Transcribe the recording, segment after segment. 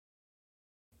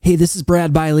Hey, this is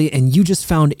Brad Biley, and you just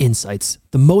found InSights,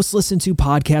 the most listened to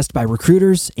podcast by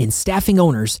recruiters and staffing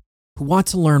owners who want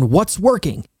to learn what's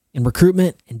working in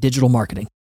recruitment and digital marketing.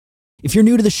 If you're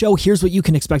new to the show, here's what you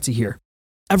can expect to hear.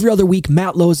 Every other week,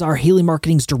 Matt Lozar, Haley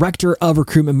Marketing's Director of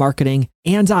Recruitment Marketing,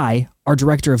 and I, our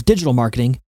Director of Digital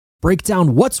Marketing, break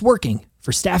down what's working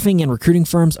for staffing and recruiting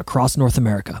firms across North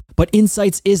America. But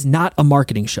InSights is not a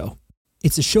marketing show.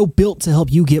 It's a show built to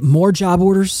help you get more job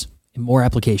orders and more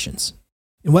applications.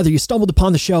 And whether you stumbled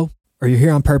upon the show or you're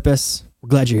here on purpose, we're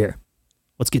glad you're here.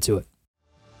 Let's get to it.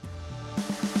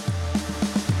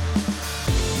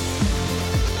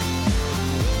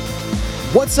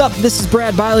 What's up? This is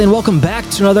Brad Biley, and welcome back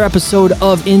to another episode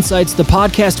of InSights, the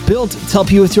podcast built to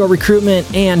help you with your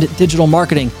recruitment and digital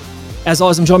marketing. As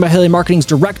always, I'm joined by Haley Marketing's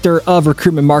Director of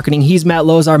Recruitment Marketing. He's Matt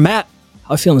Lozar. Matt, how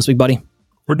are you feeling this week, buddy?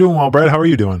 We're doing well, Brad. How are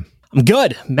you doing? I'm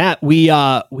good. Matt, we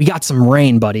got some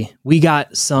rain, buddy. We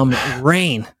got some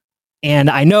rain. And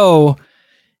I know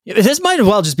this might as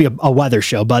well just be a weather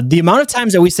show, but the amount of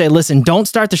times that we say, listen, don't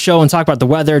start the show and talk about the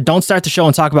weather. Don't start the show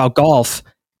and talk about golf.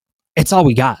 It's all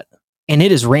we got. And it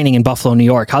is raining in Buffalo, New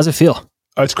York. How's it feel?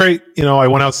 It's great. You know, I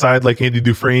went outside like Andy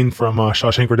Dufresne from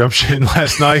Shawshank Redemption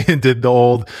last night and did the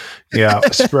old,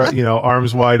 spread,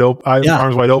 arms wide open.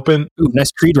 Arms wide open. Ooh,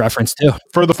 nice Creed reference too.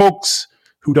 For the folks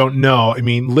who don't know, I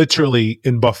mean, literally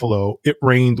in Buffalo, it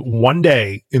rained one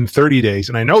day in 30 days.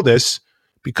 And I know this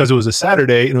because it was a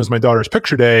Saturday and it was my daughter's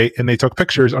picture day and they took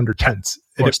pictures under tents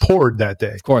and it poured that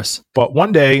day. Of course. But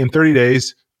one day in 30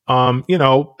 days,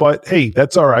 but hey,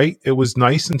 that's all right. It was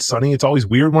nice and sunny. It's always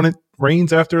weird when it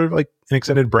rains after like an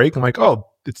extended break. I'm like, oh,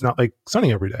 it's not like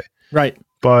sunny every day. Right.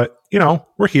 But,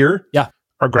 we're here. Yeah.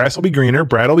 Our grass will be greener.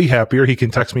 Brad will be happier. He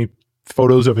can text me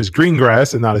photos of his green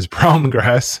grass and not his brown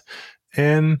grass.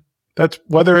 And that's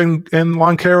weather and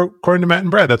lawn care, according to Matt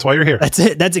and Brad. That's why you're here. That's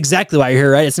it. That's exactly why you're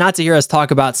here, right? It's not to hear us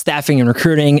talk about staffing and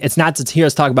recruiting. It's not to hear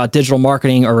us talk about digital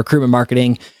marketing or recruitment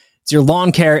marketing. It's your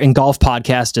lawn care and golf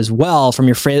podcast as well from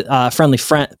your friendly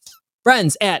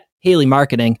friends at Haley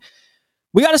Marketing.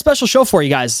 We got a special show for you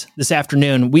guys this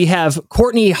afternoon. We have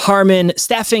Kortney Harmon,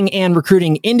 staffing and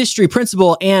recruiting industry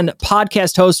principal and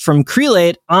podcast host from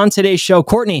Crelate on today's show.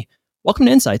 Kortney, welcome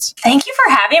to InSights. Thank you for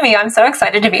having me. I'm so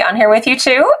excited to be on here with you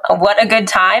too. What a good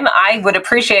time. I would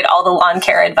appreciate all the lawn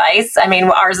care advice. I mean,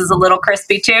 ours is a little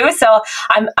crispy too, so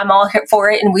I'm all here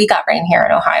for it. And we got rain here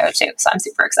in Ohio too, so I'm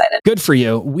super excited. Good for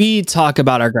you. We talk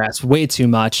about our grass way too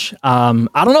much. I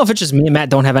don't know if it's just me and Matt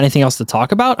don't have anything else to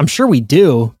talk about. I'm sure we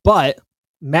do, but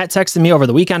Matt texted me over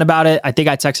the weekend about it. I think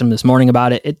I texted him this morning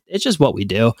about it. It's just what we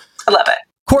do. I love it.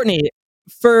 Kortney,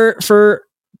 for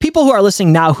people who are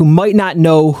listening now who might not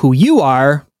know who you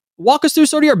are, walk us through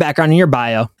sort of your background and your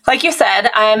bio. Like you said,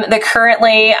 I'm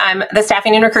the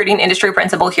staffing and recruiting industry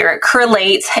principal here at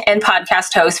Crelate and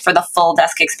podcast host for the full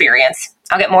desk experience.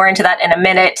 I'll get more into that in a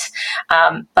minute.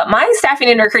 But my staffing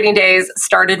and recruiting days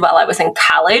started while I was in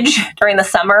college. During the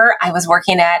summer, I was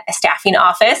working at a staffing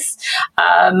office.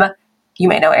 You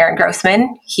may know Aaron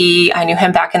Grossman. I knew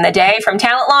him back in the day from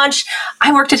Talent Launch.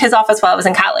 I worked at his office while I was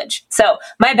in college. So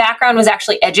my background was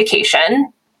actually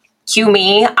education. Cue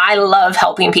me. I love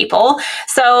helping people.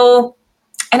 So,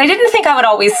 and I didn't think I would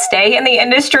always stay in the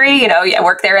industry. I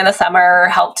worked there in the summer,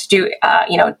 helped do,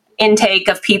 intake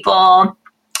of people.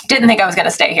 Didn't think I was going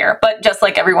to stay here, but just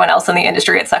like everyone else in the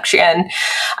industry, it sucks you in.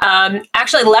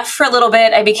 Actually left for a little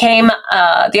bit. I became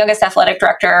the youngest athletic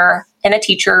director and a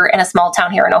teacher in a small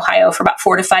town here in Ohio for about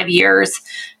 4 to 5 years.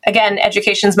 Again,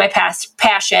 education's my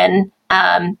passion.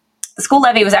 The school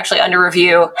levy was actually under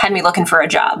review, had me looking for a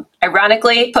job.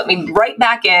 Ironically, put me right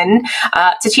back in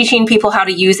to teaching people how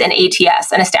to use an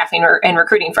ATS and a staffing and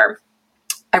recruiting firm.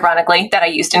 Ironically, that I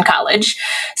used in college.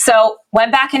 So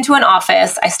went back into an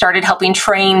office. I started helping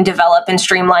train, develop, and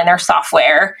streamline their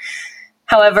software.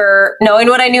 However, knowing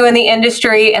what I knew in the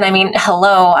industry, and I mean,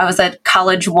 I was a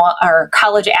college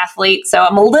athlete, so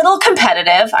I'm a little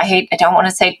competitive. I don't want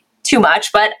to say too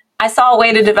much, but I saw a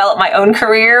way to develop my own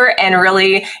career and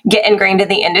really get ingrained in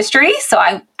the industry. So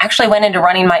I actually went into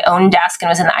running my own desk and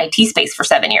was in the IT space for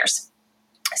 7 years.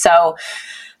 So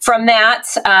from that,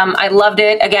 I loved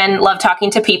it. Again, loved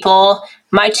talking to people.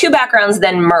 My two backgrounds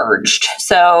then merged.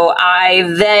 So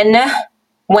I then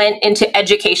went into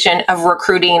education of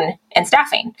recruiting and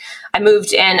staffing. I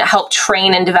moved and helped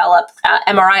train and develop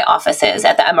MRI offices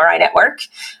at the MRI network.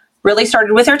 Really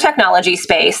started with our technology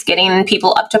space, getting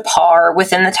people up to par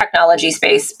within the technology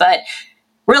space, but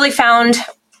really found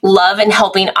love in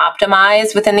helping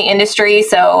optimize within the industry.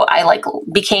 So I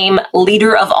became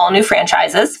leader of all new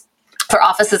franchises for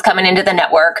offices coming into the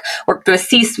network, worked with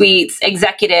C-suites,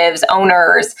 executives,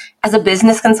 owners as a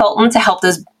business consultant to help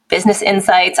those business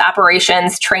insights,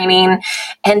 operations, training,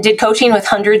 and did coaching with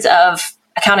hundreds of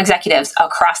account executives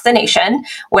across the nation,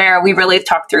 where we really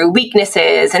talked through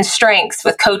weaknesses and strengths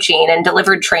with coaching and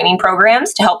delivered training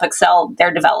programs to help excel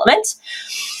their development.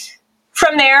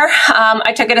 From there,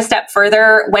 I took it a step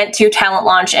further, went to Talent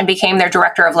Launch and became their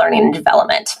director of learning and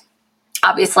development.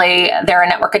 Obviously, they're a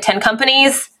network of 10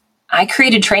 companies. I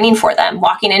created training for them.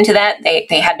 Walking into that,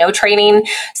 they had no training.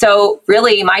 So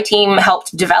really, my team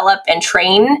helped develop and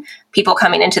train people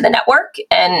coming into the network.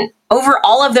 And over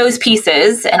all of those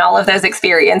pieces and all of those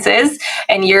experiences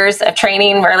and years of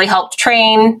training really helped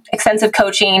train, extensive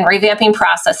coaching, revamping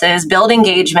processes, build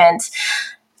engagement.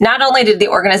 Not only did the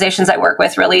organizations I work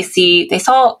with really they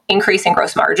saw increase in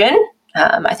gross margin.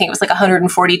 I think it was like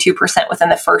 142% within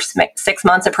the first 6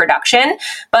 months of production,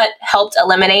 but helped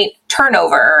eliminate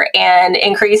turnover and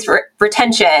increase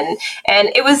retention.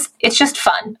 And it's just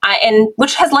fun. And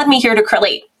which has led me here to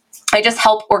Crelate. I just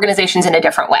help organizations in a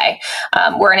different way.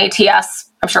 We're an ATS.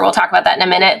 I'm sure we'll talk about that in a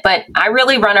minute, but I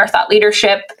really run our thought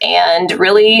leadership and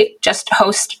really just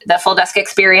host the Full Desk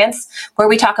Experience, where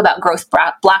we talk about growth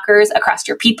blockers across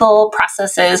your people,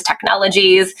 processes,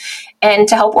 technologies, and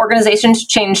to help organizations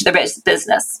change their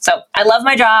business. So I love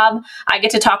my job. I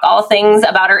get to talk all things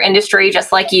about our industry,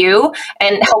 just like you,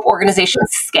 and help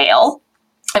organizations scale.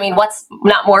 I mean, what's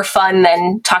not more fun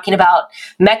than talking about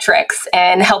metrics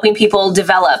and helping people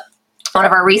develop? One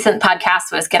of our recent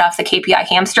podcasts was Get Off the KPI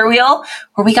Hamster Wheel,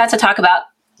 where we got to talk about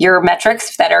your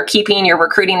metrics that are keeping your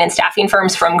recruiting and staffing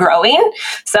firms from growing.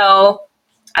 So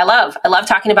I love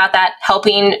talking about that,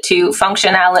 helping the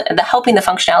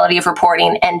functionality of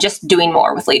reporting and just doing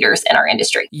more with leaders in our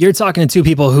industry. You're talking to two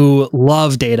people who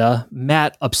love data.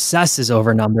 Matt obsesses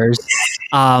over numbers.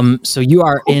 So you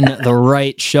are in the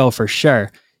right show for sure.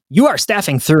 You are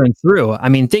staffing through and through. I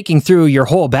mean, thinking through your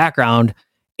whole background,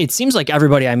 it seems like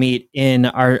everybody I meet in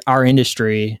our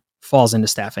industry falls into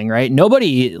staffing, right?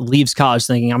 Nobody leaves college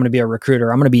thinking I'm going to be a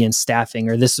recruiter, I'm going to be in staffing,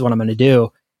 or this is what I'm going to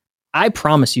do. I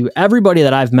promise you, everybody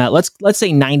that I've met, let's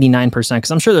say 99%,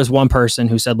 because I'm sure there's one person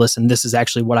who said, listen, this is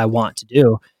actually what I want to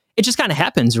do. It just kind of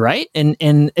happens, right? And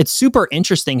it's super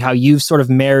interesting how you've sort of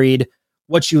married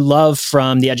what you love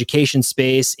from the education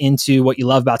space into what you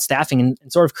love about staffing and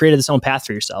sort of created this own path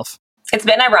for yourself. It's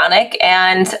been ironic.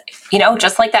 And,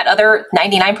 just like that other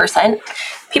 99%,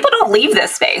 people don't leave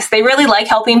this space. They really like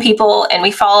helping people, and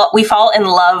we fall in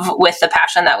love with the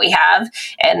passion that we have.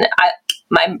 And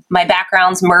my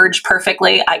backgrounds merge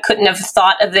perfectly. I couldn't have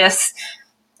thought of this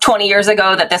 20 years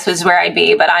ago that this was where I'd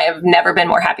be, but I have never been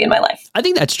more happy in my life. I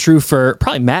think that's true for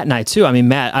probably Matt and I too. I mean,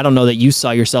 Matt, I don't know that you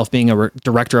saw yourself being a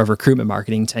director of recruitment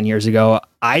marketing 10 years ago.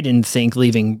 I didn't think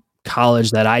leaving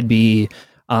college that I'd be,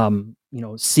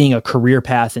 seeing a career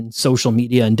path in social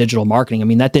media and digital marketing. I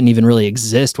mean, that didn't even really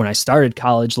exist when I started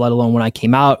college, let alone when I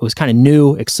came out. It was kind of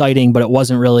new, exciting, but it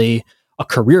wasn't really a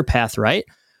career path, right?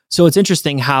 So it's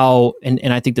interesting how,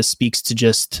 and I think this speaks to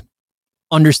just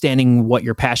understanding what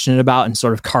you're passionate about and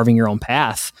sort of carving your own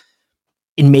path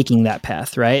in making that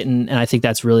path, right? And I think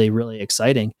that's really, really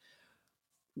exciting.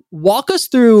 Walk us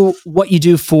through what you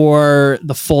do for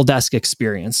the Full Desk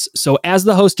Experience. So as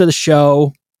the host of the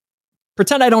show,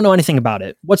 pretend I don't know anything about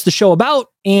it. What's the show about?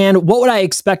 And what would I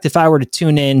expect if I were to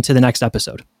tune in to the next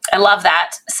episode? I love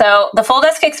that. So the Full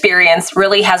Desk Experience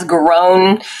really has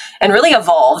grown and really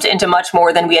evolved into much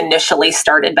more than we initially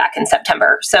started back in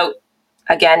September. So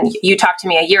again, you talked to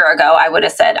me a year ago, I would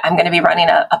have said, I'm going to be running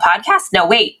a podcast. No,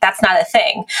 wait, that's not a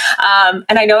thing.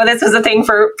 And I know this is a thing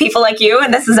for people like you,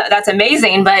 and that's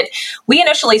amazing. But we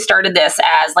initially started this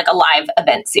as like a live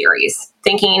event series,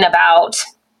 thinking about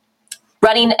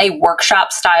running a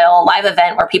workshop style live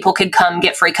event where people could come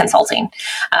get free consulting.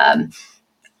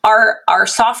 Our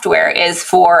software is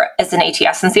as an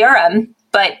ATS and CRM,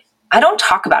 but I don't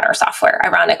talk about our software,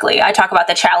 ironically. I talk about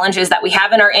the challenges that we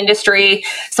have in our industry.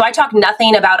 So I talk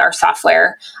nothing about our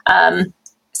software.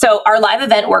 So our live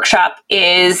event workshop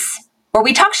is where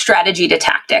we talk strategy to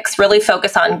tactics, really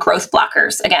focus on growth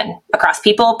blockers, again, across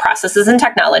people, processes, and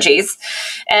technologies.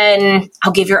 And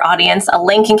I'll give your audience a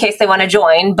link in case they want to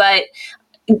join, but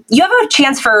you have a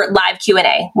chance for live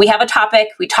Q&A. We have a topic.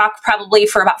 We talk probably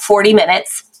for about 40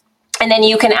 minutes. And then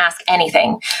you can ask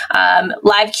anything.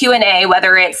 Live Q&A,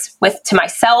 whether it's to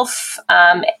myself,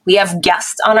 we have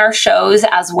guests on our shows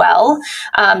as well.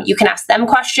 You can ask them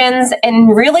questions,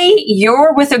 and really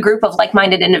you're with a group of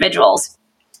like-minded individuals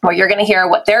where you're going to hear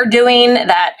what they're doing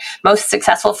that most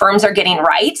successful firms are getting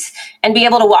right and be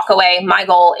able to walk away. My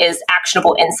goal is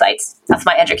actionable insights. That's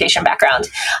my education background,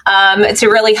 to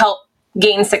really help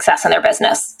gain success in their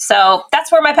business. So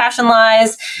that's where my passion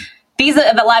lies. These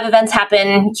live events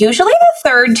happen usually the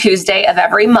third Tuesday of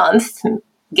every month,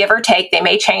 give or take. They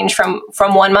may change from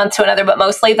one month to another, but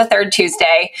mostly the third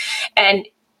Tuesday. And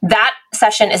that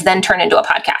session is then turned into a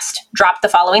podcast, dropped the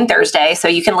following Thursday. So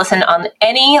you can listen on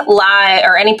any live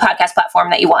or any podcast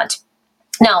platform that you want.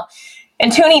 Now, in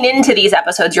tuning into these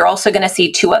episodes, you're also going to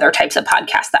see two other types of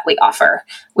podcasts that we offer.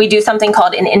 We do something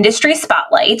called an industry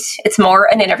spotlight. It's more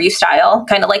an interview style,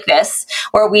 kind of like this,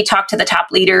 where we talk to the top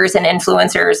leaders and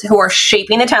influencers who are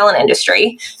shaping the talent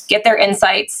industry, get their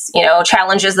insights,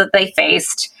 challenges that they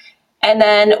faced. And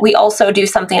then we also do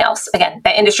something else. Again,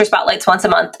 the industry spotlights once a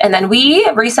month. And then we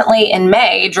recently in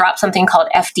May dropped something called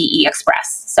FDE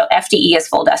Express. So FDE is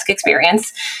full desk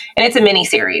experience. And it's a mini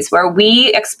series where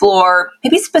we explore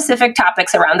maybe specific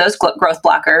topics around those growth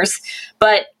blockers,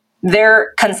 but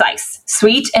they're concise,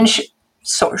 sweet and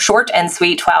short and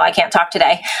sweet. Wow, I can't talk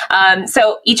today.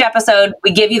 So each episode,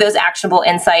 we give you those actionable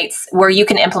insights where you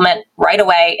can implement right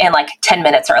away in like 10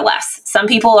 minutes or less. Some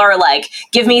people are like,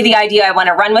 give me the idea, I want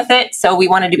to run with it. So we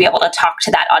wanted to be able to talk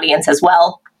to that audience as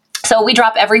well. So we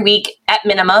drop every week at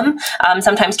minimum,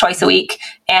 sometimes twice a week.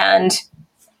 And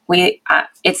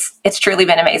it's truly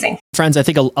been amazing. Friends, I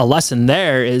think a lesson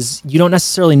there is you don't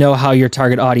necessarily know how your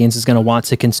target audience is going to want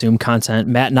to consume content.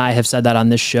 Matt and I have said that on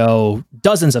this show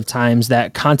dozens of times,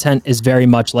 that content is very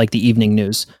much like the evening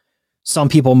news. Some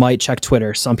people might check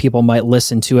Twitter. Some people might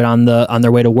listen to it on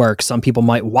their way to work. Some people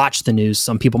might watch the news.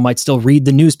 Some people might still read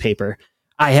the newspaper.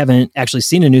 I haven't actually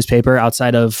seen a newspaper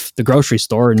outside of the grocery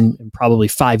store in probably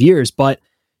 5 years, but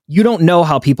you don't know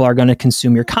how people are going to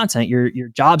consume your content, your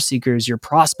job seekers, your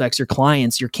prospects, your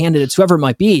clients, your candidates, whoever it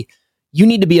might be. You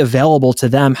need to be available to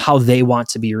them how they want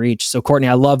to be reached. So Kortney,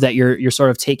 I love that you're sort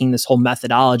of taking this whole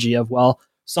methodology of, well,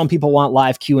 some people want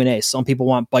live Q&A, some people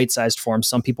want bite-sized forms,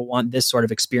 some people want this sort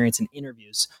of experience in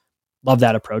interviews. Love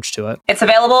that approach to it. It's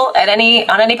available on any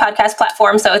podcast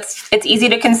platform, so it's easy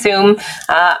to consume.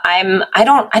 I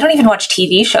don't even watch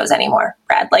TV shows anymore,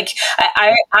 Brad. Like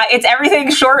I it's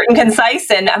everything short and concise,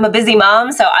 and I'm a busy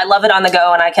mom, so I love it on the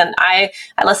go, and I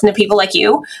listen to people like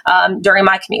you during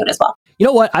my commute as well. You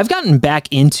know what? I've gotten back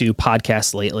into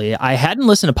podcasts lately. I hadn't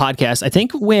listened to podcasts. I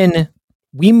think when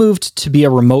we moved to be a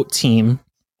remote team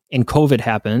and COVID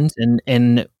happened,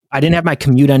 and I didn't have my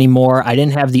commute anymore. I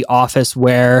didn't have the office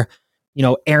where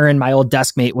Aaron, my old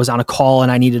desk mate, was on a call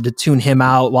and I needed to tune him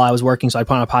out while I was working. So I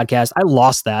put on a podcast. I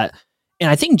lost that. And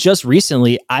I think just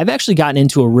recently, I've actually gotten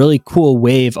into a really cool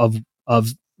wave of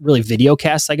really video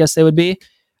casts, I guess they would be.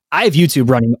 I have YouTube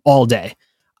running all day.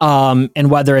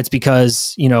 And whether it's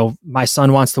because, my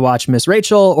son wants to watch Miss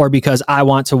Rachel or because I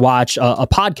want to watch a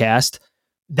podcast,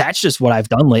 that's just what I've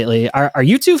done lately. Are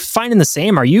you two finding the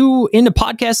same? Are you into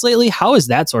podcasts lately? How is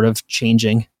that sort of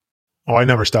changing? Oh, I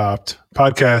never stopped.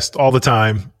 Podcast all the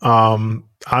time.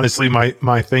 Honestly,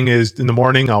 my thing is in the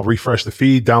morning, I'll refresh the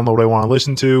feed, download what I want to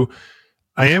listen to.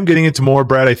 I am getting into more,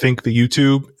 Brad. I think the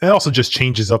YouTube, it also just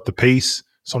changes up the pace.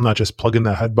 So I'm not just plugging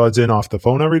the headbuds in off the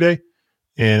phone every day.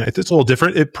 And it's a little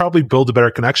different. It probably builds a better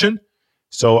connection.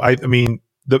 So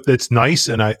it's nice.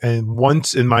 And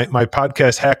once in my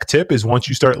podcast hack tip is once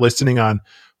you start listening on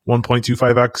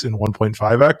 1.25x and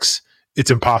 1.5x, it's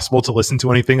impossible to listen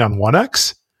to anything on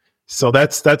 1x. So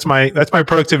that's my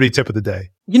productivity tip of the day.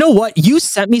 You know what? You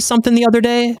sent me something the other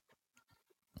day.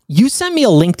 You sent me a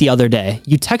link the other day.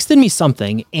 You texted me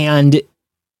something, and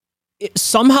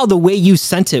somehow the way you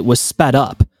sent it was sped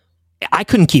up. I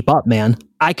couldn't keep up, man.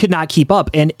 I could not keep up.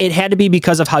 And it had to be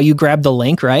because of how you grabbed the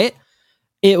link, right?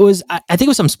 It was, I think it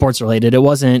was some sports related. It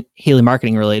wasn't Haley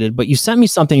marketing related, but you sent me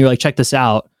something. You're like, check this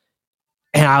out.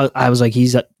 And I was like,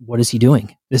 what is he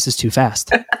doing? This is too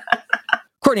fast.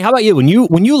 Kortney, how about you? When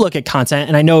you look at content,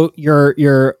 and I know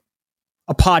you're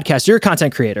a podcast, you're a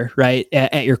content creator, right?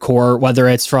 At your core, whether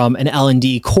it's from an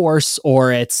L&D course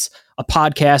or it's a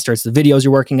podcast or it's the videos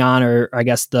you're working on, or I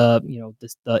guess the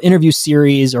interview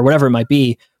series or whatever it might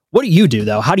be. What do you do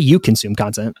though? How do you consume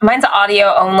content? Mine's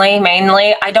audio only,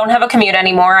 mainly. I don't have a commute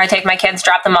anymore. I take my kids,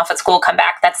 drop them off at school, come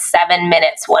back. That's 7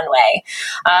 minutes one way.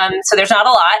 So there's not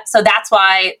a lot. So that's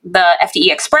why the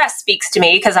FDE Express speaks to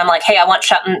me, because I'm like, hey, I want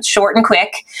something short and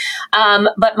quick.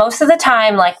 But most of the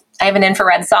time, like I have an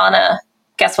infrared sauna.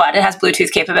 Guess what? It has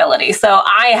Bluetooth capability. So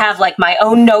I have like my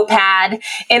own notepad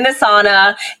in the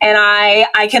sauna, and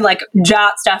I can like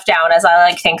jot stuff down as I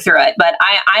like think through it. But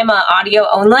I'm a audio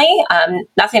only.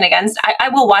 Nothing against. I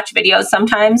will watch videos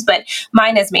sometimes, but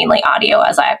mine is mainly audio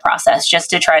as I process,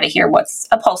 just to try to hear what's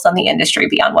a pulse on the industry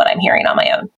beyond what I'm hearing on my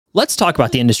own. Let's talk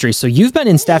about the industry. So you've been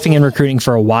in staffing and recruiting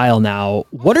for a while now.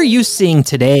 What are you seeing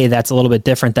today that's a little bit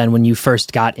different than when you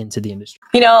first got into the industry?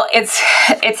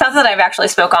 It's something that I've actually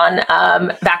spoke on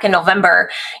back in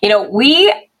November.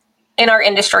 We in our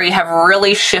industry have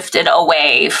really shifted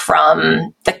away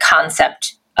from the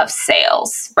concept of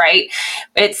sales, right?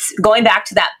 It's going back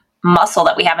to that muscle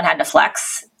that we haven't had to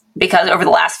flex because over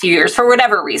the last few years, for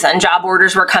whatever reason, job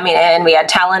orders were coming in, we had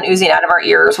talent oozing out of our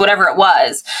ears, whatever it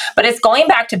was. But it's going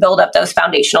back to build up those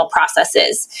foundational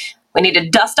processes. We need to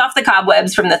dust off the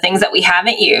cobwebs from the things that we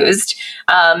haven't used.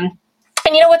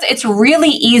 And you know what? It's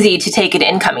really easy to take an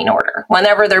incoming order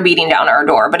whenever they're beating down our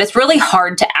door, but it's really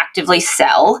hard to actively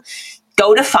sell,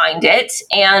 go to find it.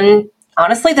 And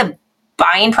honestly, the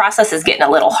buying process is getting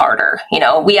a little harder. You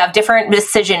know, we have different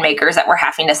decision makers that we're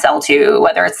having to sell to,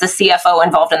 whether it's the CFO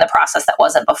involved in the process that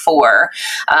wasn't before.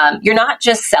 You're not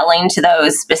just selling to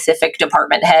those specific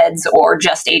department heads or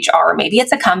just HR. Maybe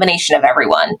it's a combination of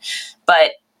everyone.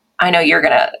 But I know you're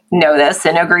going to know this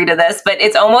and agree to this, but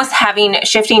it's almost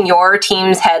shifting your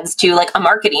team's heads to like a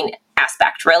marketing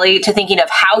aspect, really, to thinking of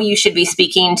how you should be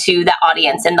speaking to the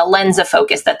audience and the lens of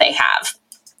focus that they have.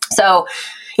 So,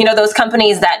 you know, those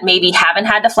companies that maybe haven't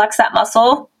had to flex that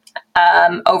muscle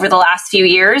over the last few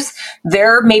years,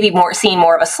 they're maybe seeing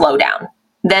more of a slowdown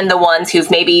than the ones who've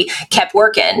maybe kept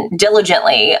working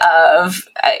diligently of,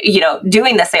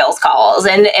 doing the sales calls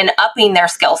and upping their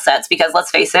skill sets. Because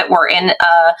let's face it, we're in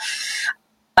an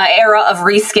era of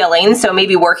reskilling. So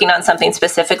maybe working on something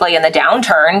specifically in the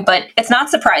downturn, but it's not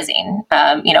surprising.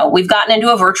 We've gotten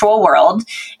into a virtual world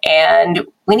and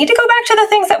we need to go back to the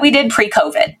things that we did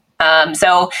pre-COVID.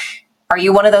 So are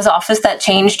you one of those office that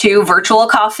changed to virtual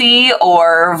coffee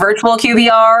or virtual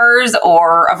QBRs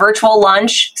or a virtual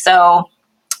lunch? So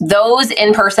those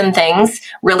in-person things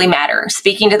really matter.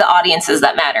 Speaking to the audiences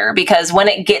that matter, because when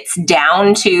it gets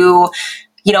down to,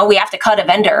 we have to cut a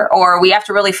vendor or we have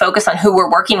to really focus on who we're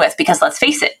working with, because let's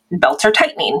face it, belts are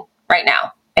tightening right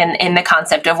now in the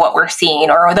concept of what we're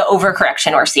seeing or the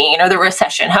overcorrection we're seeing or the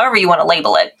recession, however you want to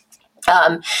label it.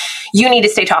 You need to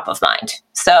stay top of mind.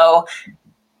 So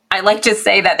I like to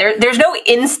say that there's no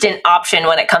instant option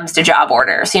when it comes to job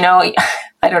orders.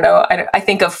 I don't know. I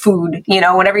think of food,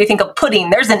 whenever you think of pudding,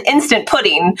 there's an instant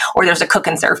pudding or there's a cook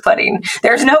and serve pudding.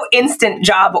 There's no instant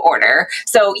job order.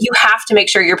 So you have to make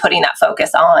sure you're putting that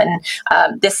focus on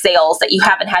the sales that you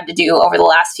haven't had to do over the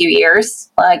last few years.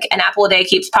 Like an apple a day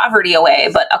keeps poverty away,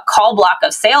 but a call block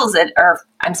of sales, an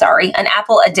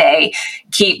apple a day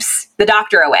keeps the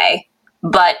doctor away.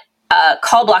 But a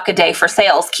call block a day for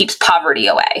sales keeps poverty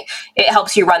away. It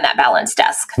helps you run that balanced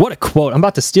desk. What a quote. I'm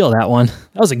about to steal that one.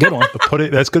 That was a good one.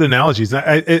 That's good analogies.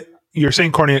 You're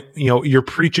saying, Kortney, you're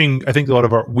preaching, I think a lot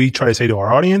of we try to say to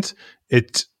our audience,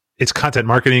 it's content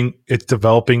marketing. It's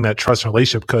developing that trust and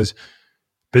relationship, because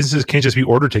businesses can't just be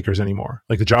order takers anymore.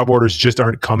 Like the job orders just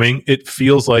aren't coming. It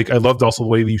feels like, I loved also the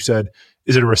way that you said,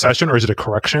 is it a recession or is it a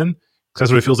correction? Because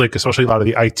that's what it feels like, especially a lot of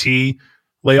the IT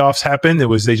layoffs happened.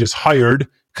 They just hired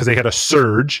because they had a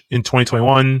surge in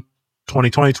 2020,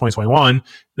 2021.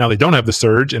 Now they don't have the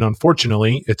surge. And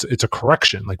unfortunately, it's a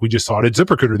correction. Like we just saw it at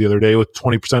ZipRecruiter the other day with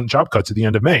 20% job cuts at the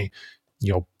end of May.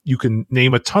 You can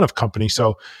name a ton of companies.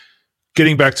 So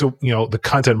getting back to, the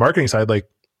content marketing side, like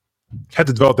had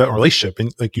to develop that relationship.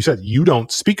 And like you said, you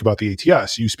don't speak about the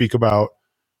ATS. You speak about,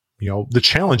 the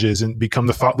challenges and become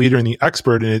the thought leader and the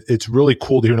expert. And it's really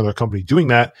cool to hear another company doing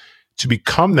that, to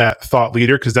become that thought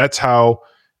leader, because that's how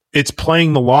it's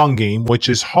playing the long game, which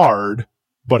is hard,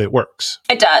 but it works.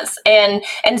 It does. And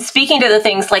speaking to the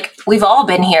things, like we've all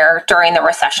been here during the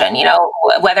recession,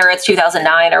 whether it's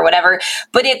 2009 or whatever,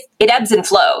 but it ebbs and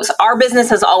flows. Our business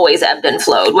has always ebbed and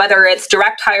flowed, whether it's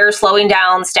direct hire slowing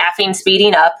down, staffing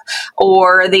speeding up,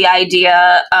 or the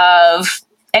idea of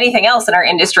anything else in our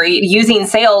industry, using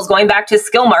sales, going back to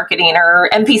skill marketing or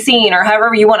MPCing or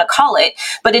however you want to call it.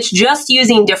 But it's just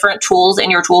using different tools in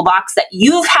your toolbox that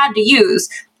you've had to use,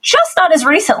 just not as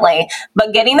recently,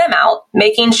 but getting them out,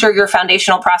 making sure your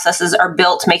foundational processes are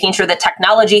built, making sure the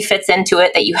technology fits into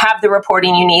it, that you have the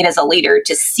reporting you need as a leader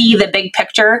to see the big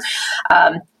picture.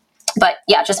 But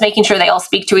yeah, just making sure they all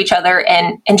speak to each other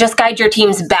and just guide your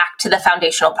teams back to the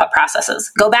foundational processes.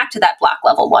 Go back to that block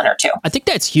level 1 or 2. I think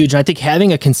that's huge. I think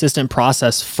having a consistent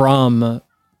process from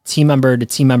team member to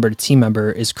team member to team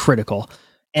member is critical.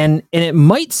 And it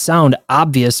might sound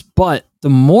obvious, but the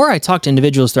more I talk to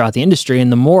individuals throughout the industry,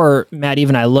 and the more, Matt,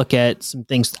 even I look at some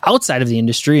things outside of the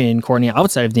industry and Kortney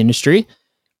outside of the industry,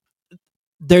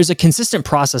 there's a consistent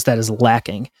process that is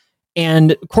lacking.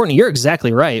 And Kortney, you're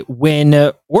exactly right.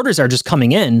 When orders are just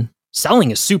coming in,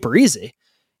 selling is super easy.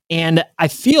 And I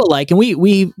feel like, and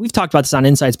we've talked about this on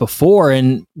InSights before,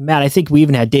 and Matt, I think we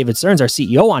even had David Stearns, our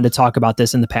CEO, on to talk about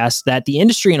this in the past, that the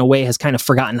industry in a way has kind of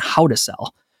forgotten how to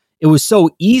sell. It was so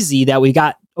easy that we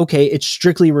got, okay, it's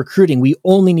strictly recruiting. We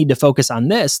only need to focus on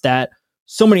this, that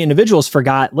so many individuals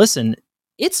forgot, listen,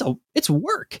 it's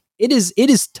work. it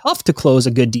is tough to close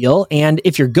a good deal. And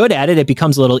if you're good at it, it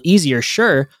becomes a little easier,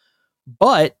 sure.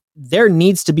 But there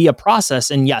needs to be a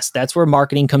process. And yes, that's where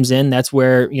marketing comes in. That's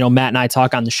where, Matt and I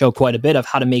talk on the show quite a bit of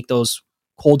how to make those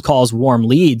cold calls warm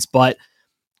leads. But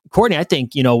Kortney, I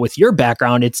think, with your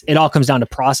background, it all comes down to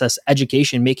process,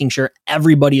 education, making sure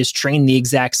everybody is trained the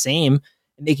exact same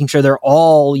and making sure they're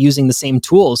all using the same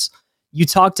tools. You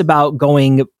talked about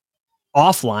going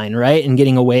offline, right? And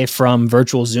getting away from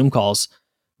virtual Zoom calls.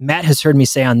 Matt has heard me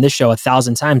say on this show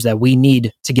 1,000 times that we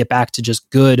need to get back to just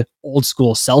good old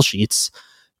school sell sheets,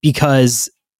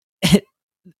 because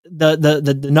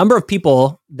the number of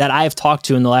people that I have talked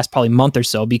to in the last probably month or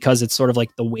so, because it's sort of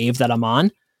like the wave that I'm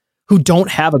on, who don't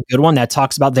have a good one that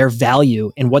talks about their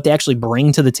value and what they actually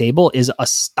bring to the table is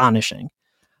astonishing.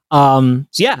 So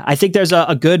yeah, I think there's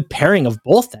a good pairing of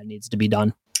both that needs to be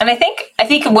done. And I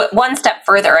think one step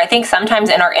further, I think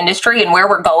sometimes in our industry and where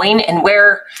we're going and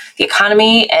where the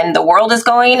economy and the world is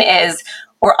going is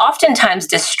we're oftentimes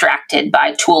distracted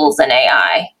by tools and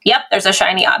AI. Yep, there's a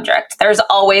shiny object. There's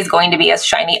always going to be a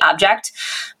shiny object.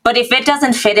 But if it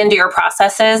doesn't fit into your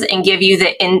processes and give you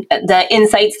the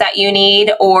insights that you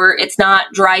need, or it's not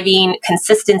driving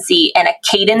consistency and a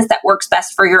cadence that works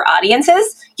best for your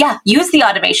audiences, yeah, use the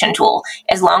automation tool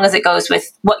as long as it goes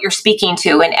with what you're speaking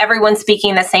to and everyone's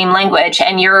speaking the same language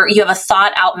and you have a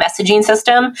thought out messaging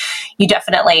system.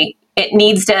 It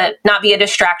needs to not be a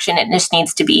distraction. It just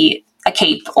needs to be a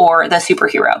cape or the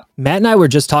superhero. Matt and I were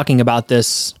just talking about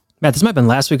this. Matt, this might have been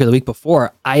last week or the week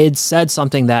before. I had said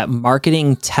something that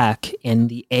marketing tech and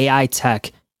the AI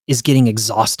tech is getting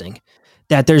exhausting.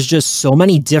 That there's just so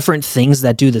many different things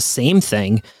that do the same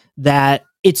thing that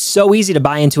it's so easy to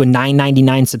buy into a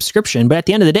 $9.99 subscription. But at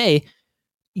the end of the day,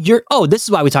 this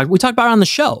is why we talked about it on the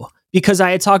show, because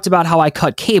I had talked about how I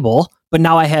cut cable, but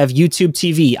now I have YouTube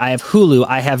TV, I have Hulu,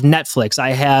 I have Netflix,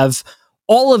 I have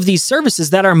all of these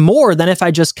services that are more than if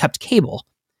I just kept cable.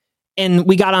 And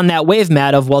we got on that wave,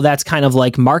 Matt, of, well, that's kind of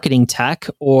like marketing tech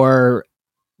or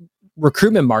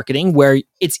recruitment marketing, where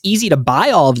it's easy to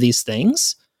buy all of these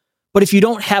things. But if you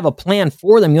don't have a plan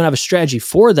for them, you don't have a strategy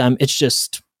for them, it's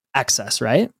just excess,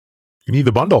 right? You need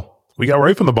the bundle. We got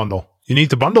right from the bundle. You need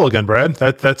to bundle again, Brad.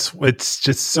 It's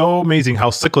just so amazing how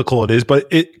cyclical it is, but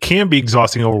it can be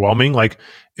exhausting, overwhelming.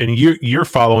 And you're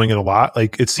following it a lot.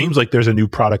 It seems like there's a new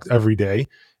product every day.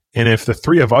 And if the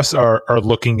three of us are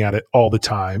looking at it all the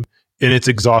time and it's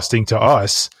exhausting to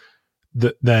us,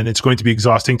 then it's going to be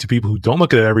exhausting to people who don't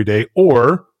look at it every day,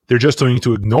 or they're just going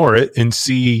to ignore it and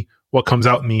see what comes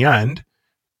out in the end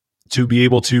to be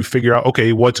able to figure out,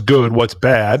 okay, what's good, what's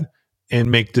bad, and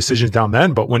make decisions down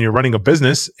then. But when you're running a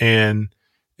business and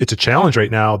it's a challenge right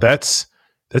now, that's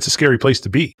a scary place to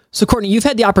be. So Kortney, you've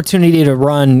had the opportunity to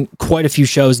run quite a few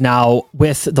shows now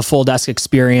with the Full Desk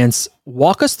experience.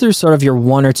 Walk us through sort of your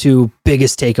one or two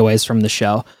biggest takeaways from the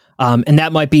show. And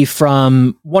that might be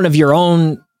from one of your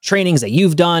own trainings that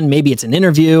you've done. Maybe it's an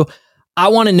interview. I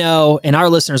want to know, and our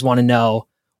listeners want to know,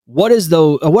 what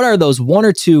are those one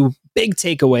or two big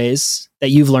takeaways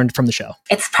that you've learned from the show?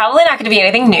 It's probably not going to be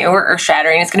anything new or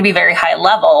shattering. It's going to be very high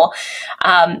level.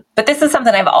 But this is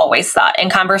something I've always thought in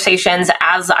conversations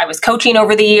as I was coaching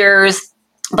over the years.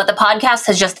 But the podcast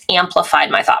has just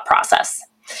amplified my thought process.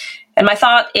 And my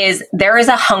thought is there is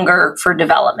a hunger for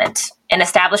development and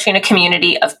establishing a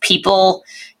community of people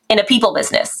in a people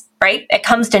business, right? It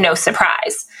comes to no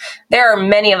surprise. There are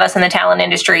many of us in the talent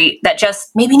industry that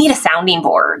just maybe need a sounding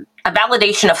board, a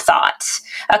validation of thought,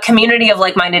 a community of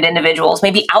like-minded individuals,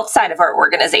 maybe outside of our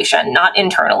organization, not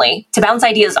internally, to bounce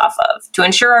ideas off of, to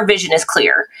ensure our vision is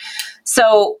clear.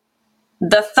 So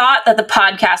the thought that the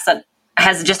podcast that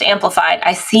has just amplified,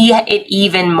 I see it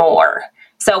even more.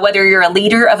 So whether you're a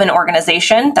leader of an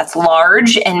organization that's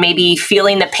large and maybe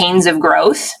feeling the pains of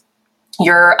growth,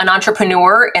 you're an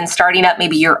entrepreneur and starting up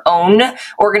maybe your own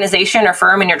organization or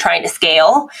firm and you're trying to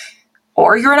scale,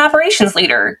 or you're an operations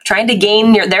leader trying to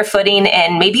gain their footing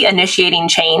and maybe initiating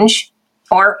change,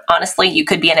 or honestly, you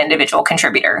could be an individual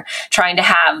contributor trying to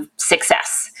have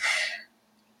success.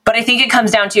 But I think it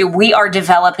comes down to we are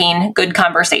developing good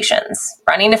conversations,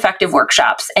 running effective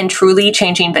workshops, and truly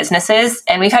changing businesses.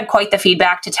 And we've had quite the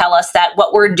feedback to tell us that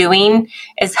what we're doing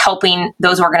is helping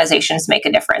those organizations make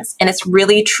a difference. And it's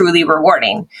really, truly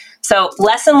rewarding. So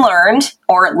lesson learned,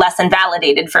 or lesson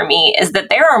validated for me, is that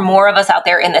there are more of us out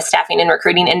there in the staffing and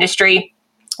recruiting industry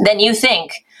than you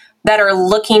think that are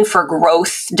looking for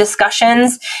growth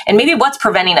discussions and maybe what's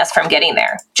preventing us from getting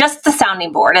there. Just the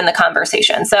sounding board and the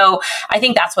conversation. So I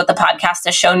think that's what the podcast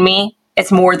has shown me.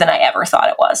 It's more than I ever thought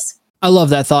it was. I love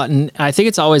that thought. And I think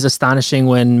it's always astonishing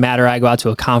when Matt or I go out to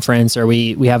a conference or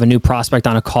we have a new prospect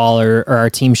on a call or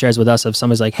our team shares with us if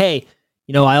somebody's like, hey,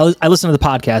 I listened to the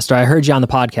podcast, or I heard you on the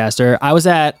podcast, or I was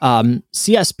at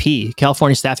CSP,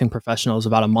 California Staffing Professionals,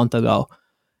 about a month ago.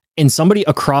 And somebody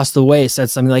across the way said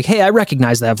something like, hey, I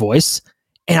recognize that voice.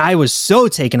 And I was so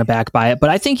taken aback by it. But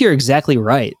I think you're exactly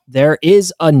right. There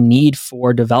is a need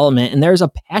for development, and there's a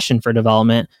passion for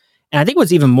development. And I think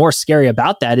what's even more scary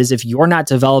about that is if you're not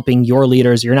developing your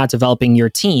leaders, you're not developing your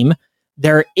team,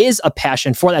 there is a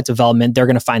passion for that development. They're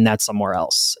going to find that somewhere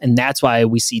else. And that's why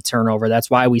we see turnover.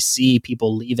 That's why we see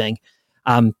people leaving.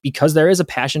 Because there is a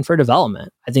passion for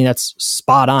development. I think that's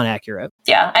spot on accurate.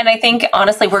 Yeah. And I think,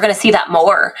 honestly, we're going to see that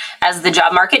more as the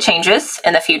job market changes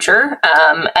in the future,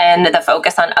 and the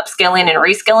focus on upskilling and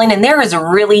reskilling. And there is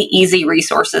really easy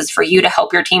resources for you to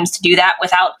help your teams to do that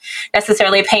without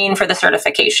necessarily paying for the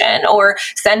certification or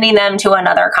sending them to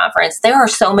another conference. There are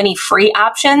so many free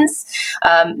options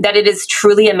that it is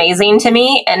truly amazing to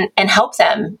me, and help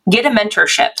them get a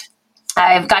mentorship.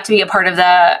 I've got to be a part of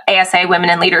the ASA Women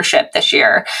in Leadership this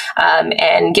year,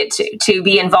 and get to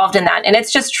be involved in that. And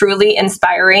it's just truly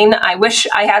inspiring. I wish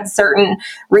I had certain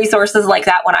resources like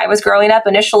that when I was growing up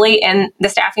initially in the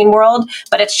staffing world,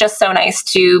 but it's just so nice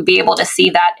to be able to see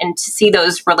that and to see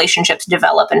those relationships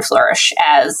develop and flourish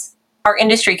as our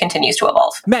industry continues to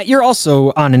evolve. Matt, you're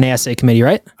also on an ASA committee,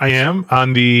 right? I am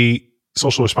on the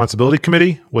Social Responsibility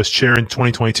Committee, was chair in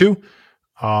 2022.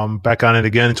 Back on it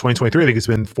again in 2023. I think it's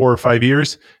been 4 or 5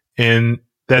 years. And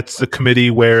that's the committee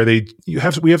where we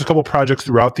have a couple projects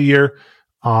throughout the year.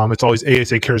 It's always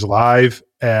ASA Cares Live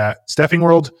at Staffing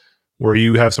World, where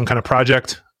you have some kind of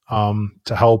project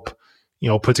to help,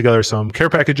 put together some care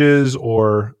packages,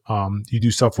 or you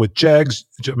do stuff with JAGS,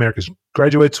 America's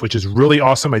Graduates, which is really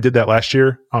awesome. I did that last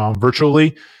year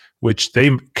virtually, which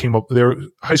they came up, they're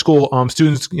high school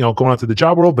students, going out to the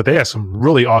job world, but they asked some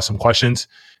really awesome questions.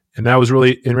 And that was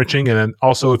really enriching. And then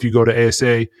also, if you go to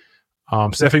ASA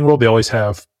Staffing World, they always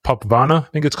have Pup Vana,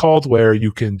 I think it's called, where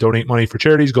you can donate money for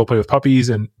charities, go play with puppies.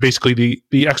 And basically the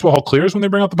expo hall clears when they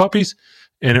bring out the puppies,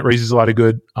 and it raises a lot of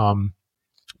good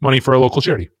money for a local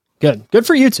charity. Good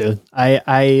for you two.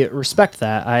 I respect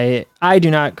that. I do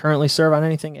not currently serve on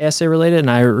anything ASA related, and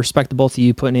I respect the both of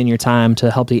you putting in your time to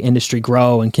help the industry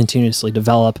grow and continuously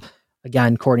develop.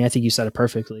 Again, Kortney, I think you said it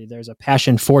perfectly. There's a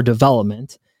passion for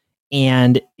development.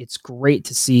 And it's great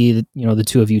to see, the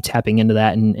two of you tapping into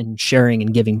that and sharing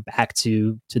and giving back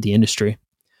to the industry.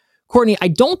 Kortney, I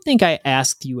don't think I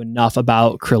asked you enough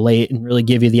about Crelate and really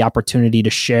give you the opportunity to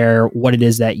share what it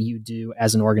is that you do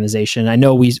as an organization. I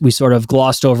know we sort of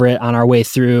glossed over it on our way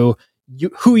through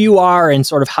who you are and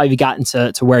sort of how you've gotten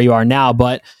to where you are now,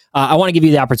 but I want to give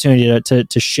you the opportunity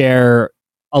to share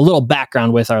a little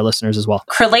background with our listeners as well.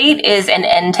 Crelate is an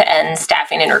end-to-end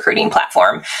staffing and recruiting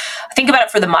platform. Think about it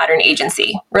for the modern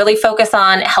agency. Really focus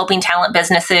on helping talent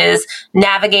businesses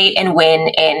navigate and win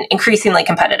in increasingly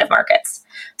competitive markets.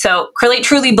 So Crelate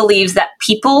truly believes that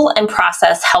people and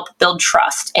process help build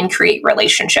trust and create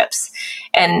relationships.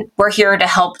 And we're here to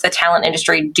help the talent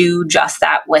industry do just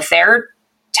that with their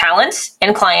talent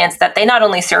and clients that they not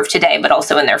only serve today, but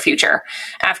also in their future.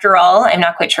 After all, I'm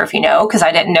not quite sure if you know, because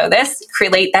I didn't know this,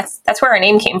 Crelate, that's where our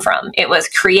name came from. It was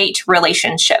create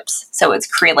relationships. So it's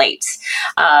Crelate.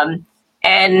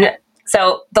 And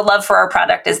so the love for our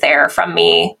product is there from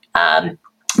me.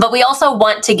 But we also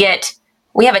want to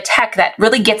we have a tech that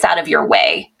really gets out of your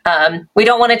way. We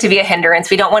don't want it to be a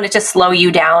hindrance. We don't want it to slow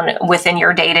you down within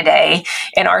your day-to-day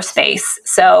in our space.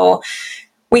 So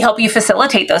we help you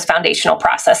facilitate those foundational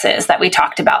processes that we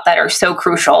talked about that are so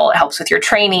crucial. It helps with your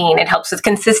training, it helps with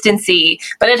consistency,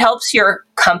 but it helps your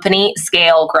company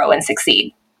scale, grow, and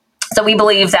succeed. So we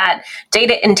believe that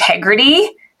data integrity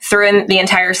through the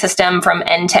entire system from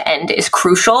end to end is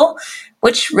crucial,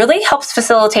 which really helps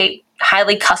facilitate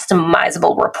highly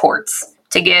customizable reports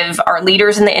to give our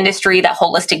leaders in the industry that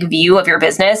holistic view of your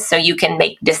business so you can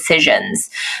make decisions.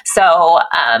 So,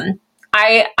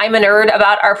 I'm a nerd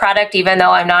about our product, even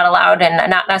though I'm not allowed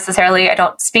and I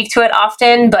don't speak to it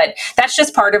often, but that's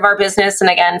just part of our business. And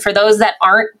again, for those that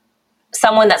aren't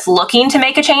someone that's looking to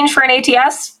make a change for an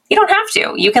ATS, you don't have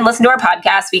to. You can listen to our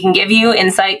podcast. We can give you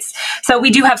insights. So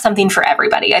we do have something for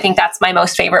everybody. I think that's my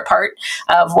most favorite part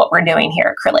of what we're doing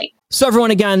here at Crelate. So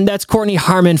everyone, again, that's Kortney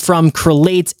Harmon from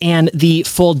Crelate and the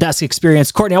Full Desk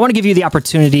Experience. Kortney, I want to give you the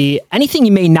opportunity, anything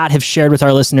you may not have shared with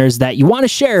our listeners that you want to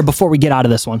share before we get out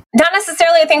of this one. Not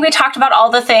necessarily. I think we talked about all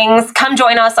the things. Come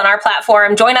join us on our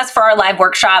platform. Join us for our live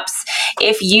workshops.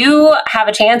 If you have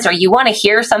a chance or you want to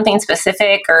hear something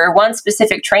specific or want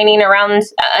specific training around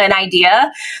an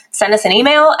idea, send us an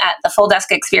email at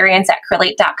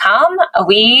thefuldeskexperience@crelate.com.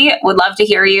 We would love to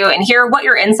hear you and hear what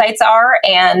your insights are.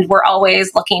 And we're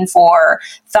always looking for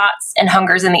thoughts and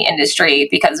hungers in the industry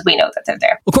because we know that they're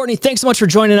there. Well, Kortney, thanks so much for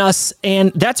joining us.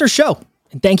 And that's our show.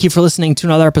 And thank you for listening to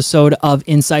another episode of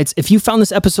InSights. If you found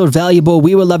this episode valuable,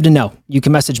 we would love to know. You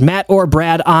can message Matt or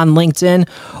Brad on LinkedIn,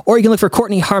 or you can look for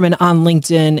Kortney Harmon on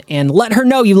LinkedIn and let her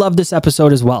know you love this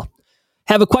episode as well.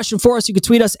 Have a question for us? You can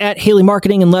tweet us at Haley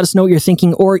Marketing and let us know what you're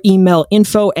thinking, or email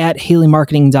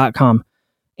info@haleymarketing.com.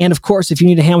 And of course, if you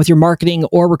need a hand with your marketing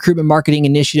or recruitment marketing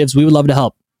initiatives, we would love to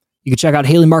help. You can check out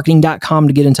haleymarketing.com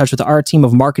to get in touch with our team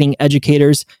of marketing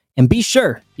educators, and be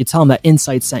sure you tell them that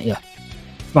InSights sent you.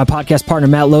 For my podcast partner,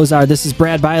 Matt Lozar, this is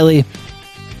Brad Biley.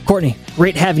 Kortney,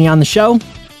 great having you on the show.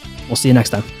 We'll see you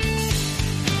next time.